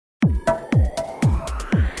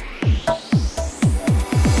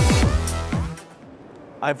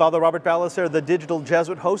I'm Father Robert Bauserman, the digital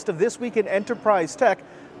Jesuit, host of This Week in Enterprise Tech.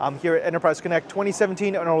 I'm here at Enterprise Connect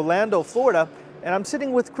 2017 in Orlando, Florida, and I'm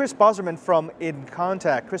sitting with Chris Bauserman from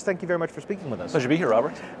inContact. Chris, thank you very much for speaking with us. Pleasure to be here,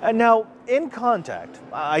 Robert. Now, inContact,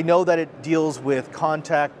 I know that it deals with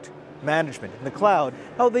contact management in the cloud.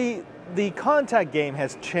 Now, the contact game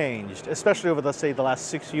has changed, especially over, let's say, the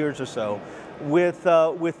last 6 years or so, with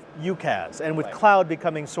UCaaS and with cloud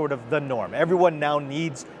becoming sort of the norm. Everyone now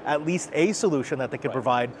needs at least a solution that they can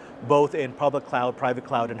provide both in public cloud, private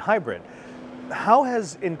cloud, and hybrid. How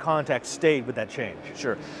has inContact stayed with that change?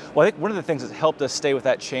 Sure. Well, I think one of the things that's helped us stay with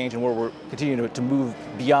that change and where we're continuing to move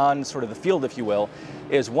beyond sort of the field, if you will,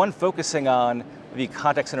 is one, focusing on the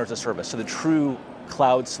contact center as a service, so the true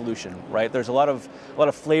cloud solution, right? There's a lot of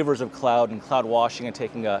flavors of cloud and cloud washing and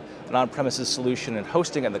taking an on-premises solution and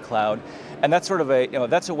hosting it in the cloud, and that's sort of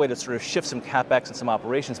that's a way to sort of shift some capex and some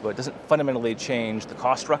operations, but it doesn't fundamentally change the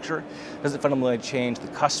cost structure, doesn't fundamentally change the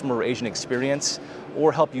customer or agent experience,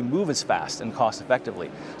 or help you move as fast and cost effectively.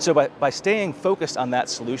 So by staying focused on that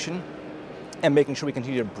solution and making sure we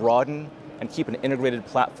continue to broaden and keep an integrated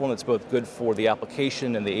platform that's both good for the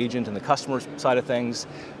application and the agent and the customer side of things,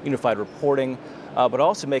 unified reporting, but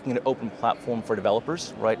also making it an open platform for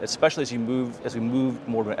developers, right? Especially as we move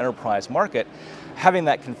more to an enterprise market, having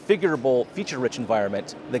that configurable, feature-rich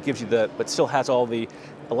environment that gives you but still has all the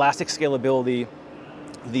elastic scalability,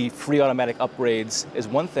 the free automatic upgrades is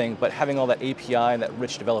one thing, but having all that API and that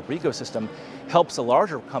rich developer ecosystem helps a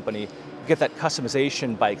larger company get that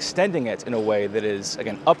customization by extending it in a way that is,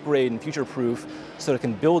 again, upgrade and future-proof so that it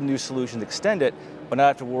can build new solutions, extend it, but not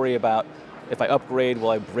have to worry about if I upgrade,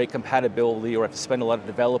 will I break compatibility, or have to spend a lot of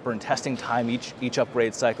developer and testing time each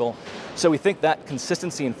upgrade cycle. So we think that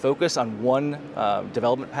consistency and focus on one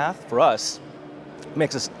development path for us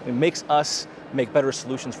makes us make better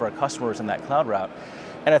solutions for our customers in that cloud route.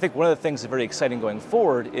 And I think one of the things that's very exciting going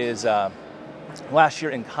forward is last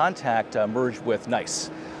year inContact merged with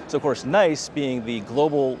NICE. So of course, NICE being the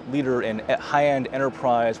global leader in high-end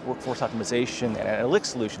enterprise workforce optimization and analytics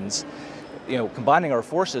solutions, combining our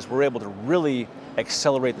forces, we're able to really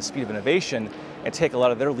accelerate the speed of innovation and take a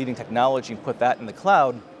lot of their leading technology and put that in the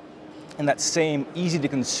cloud, and that same easy to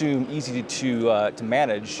consume, easy to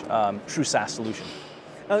manage true SaaS solution.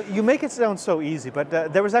 You make it sound so easy, but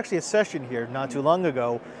there was actually a session here not too long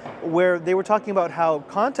ago where they were talking about how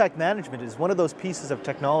contact management is one of those pieces of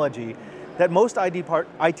technology that most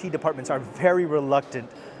IT departments are very reluctant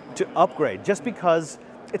to upgrade, just because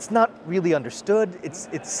it's not really understood.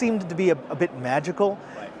 It seemed to be a bit magical.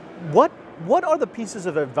 What are the pieces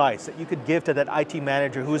of advice that you could give to that IT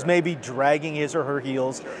manager who's maybe dragging his or her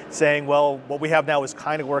heels, saying, well, what we have now is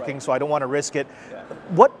kind of working, so I don't want to risk it.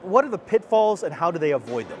 What are the pitfalls and how do they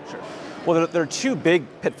avoid them? Sure. Well, there are two big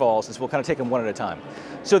pitfalls, and so we'll kind of take them one at a time.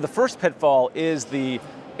 So the first pitfall is the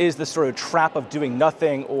sort of trap of doing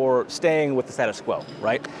nothing or staying with the status quo,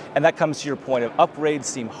 right? And that comes to your point of upgrades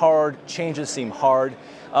seem hard, changes seem hard,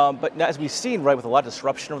 but as we've seen, right, with a lot of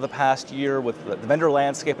disruption over the past year with the vendor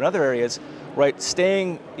landscape and other areas, right,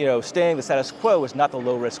 staying the status quo is not the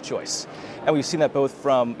low-risk choice. And we've seen that both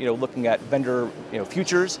from looking at vendor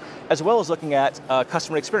futures as well as looking at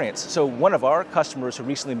customer experience. So one of our customers who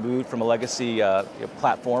recently moved from a legacy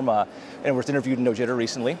platform and was interviewed in No Jitter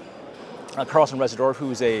recently, Carlson Residor,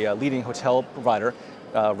 who's a leading hotel provider,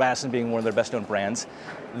 Radisson being one of their best known brands.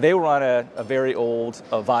 They were on a very old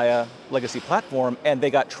Avaya legacy platform, and they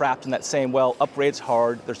got trapped in that same, well, upgrade's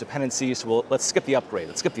hard, there's dependencies, so let's skip the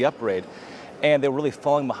upgrade. And they were really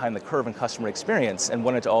falling behind the curve in customer experience and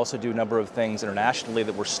wanted to also do a number of things internationally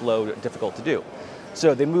that were slow, difficult to do.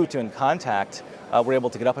 So they moved to inContact, were able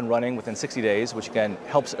to get up and running within 60 days, which again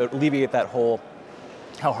helps alleviate that whole,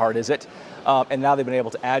 how hard is it? And now they've been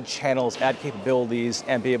able to add channels, add capabilities,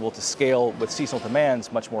 and be able to scale with seasonal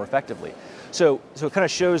demands much more effectively. So it kind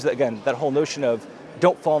of shows that, again, that whole notion of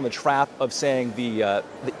don't fall in the trap of saying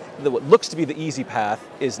what looks to be the easy path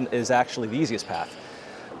is actually the easiest path.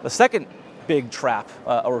 The second big trap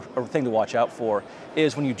or thing to watch out for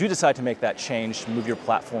is when you do decide to make that change to move your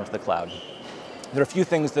platform to the cloud. There are a few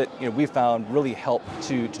things that we've found really help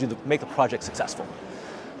to make the project successful.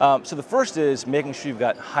 So the first is making sure you've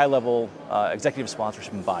got high-level executive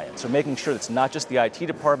sponsorship and buy-in. So making sure that it's not just the IT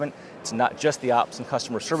department, it's not just the ops and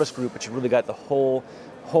customer service group, but you've really got the whole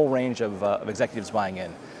range of executives buying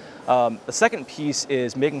in. The second piece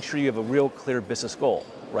is making sure you have a real clear business goal,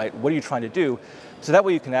 right? What are you trying to do? So that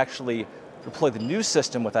way you can actually deploy the new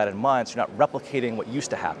system with that in mind, so you're not replicating what used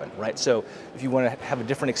to happen, right? So if you want to have a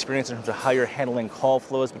different experience in terms of how you're handling call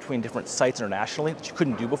flows between different sites internationally that you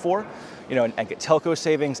couldn't do before, and get telco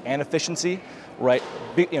savings and efficiency, right?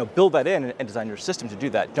 Build that in and design your system to do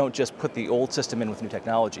that. Don't just put the old system in with new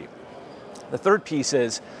technology. The third piece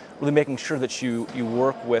is really making sure that you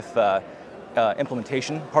work with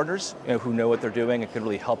implementation partners who know what they're doing and can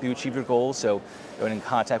really help you achieve your goals. So in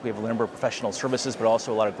inContact, we have a number of professional services, but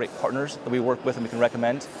also a lot of great partners that we work with and we can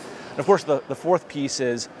recommend. And of course, the fourth piece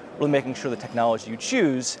is really making sure the technology you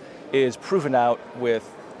choose is proven out with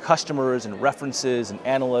customers and references and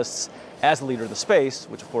analysts as the leader of the space,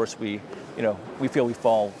 which of course we feel we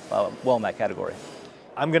fall well in that category.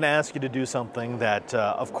 I'm going to ask you to do something that,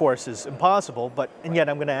 of course, is impossible, and yet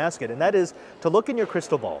I'm going to ask it, and that is to look in your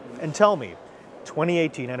crystal ball and tell me,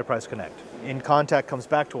 2018 Enterprise Connect, inContact comes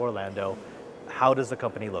back to Orlando, how does the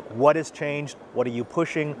company look? What has changed? What are you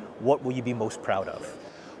pushing? What will you be most proud of?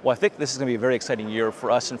 Well, I think this is going to be a very exciting year for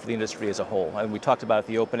us and for the industry as a whole. And we talked about at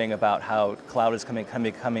the opening about how cloud is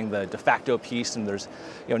becoming the de facto piece, and there's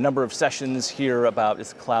a number of sessions here about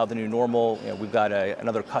is cloud the new normal. We've got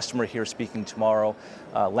another customer here speaking tomorrow,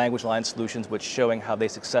 Language Line Solutions, which showing how they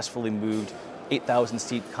successfully moved 8,000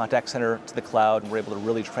 seat contact center to the cloud and were able to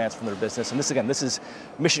really transform their business. And this is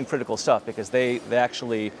mission critical stuff because they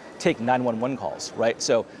actually take 911 calls, right?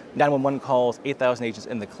 So 911 calls, 8,000 agents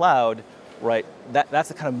in the cloud, right? That's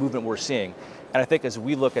the kind of movement we're seeing. And I think as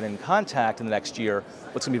we look at inContact in the next year,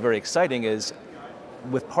 what's going to be very exciting is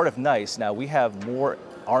with part of NICE, now we have more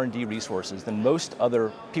R&D resources than most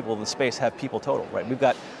other people in the space have people total, right? We've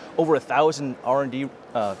got over 1,000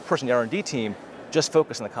 person R&D team just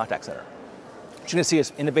focused on the contact center. You're going to see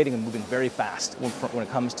us innovating and moving very fast when it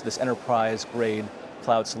comes to this enterprise grade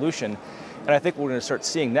cloud solution. And I think what we're going to start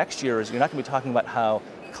seeing next year is you're not going to be talking about how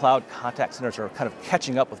cloud contact centers are kind of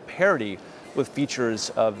catching up with parity with features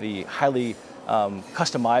of the highly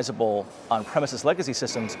customizable on-premises legacy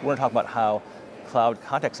systems. We're going to talk about how cloud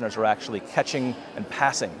contact centers are actually catching and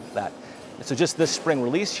passing that. And so just this spring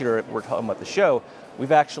release here, we're talking about the show,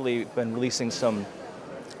 we've actually been releasing some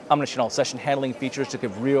omnichannel session handling features to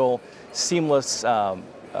give real seamless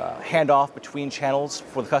handoff between channels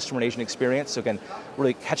for the customer and agent experience. So again,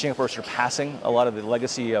 really catching up or surpassing a lot of the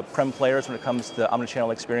legacy prem players when it comes to the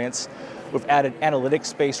omnichannel experience. We've added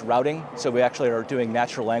analytics-based routing, so we actually are doing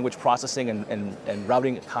natural language processing and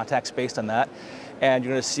routing contacts based on that. And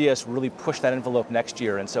you're going to see us really push that envelope next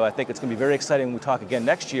year. And so I think it's going to be very exciting when we talk again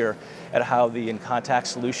next year at how the inContact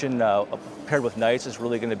solution paired with NICE is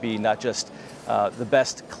really going to be not just the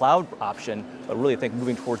best cloud option, but really I think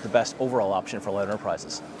moving towards the best overall option for a lot of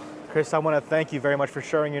enterprises. Chris, I want to thank you very much for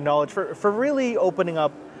sharing your knowledge, for really opening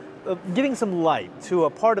up, giving some light to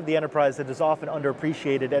a part of the enterprise that is often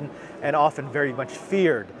underappreciated and often very much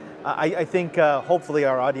feared. I think hopefully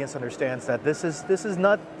our audience understands that this is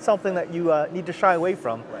not something that you need to shy away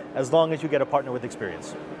from, as long as you get a partner with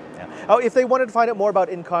experience. Yeah. Oh, if they wanted to find out more about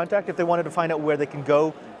inContact, if they wanted to find out where they can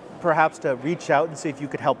go, perhaps to reach out and see if you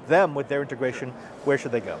could help them with their integration, where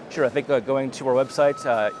should they go? Sure, I think going to our website,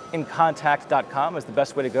 inContact.com is the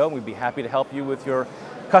best way to go, and we'd be happy to help you with your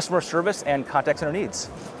customer service and contact center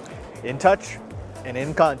needs. In touch and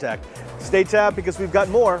in contact. Stay tapped because we've got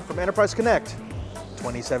more from Enterprise Connect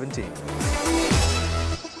 2017.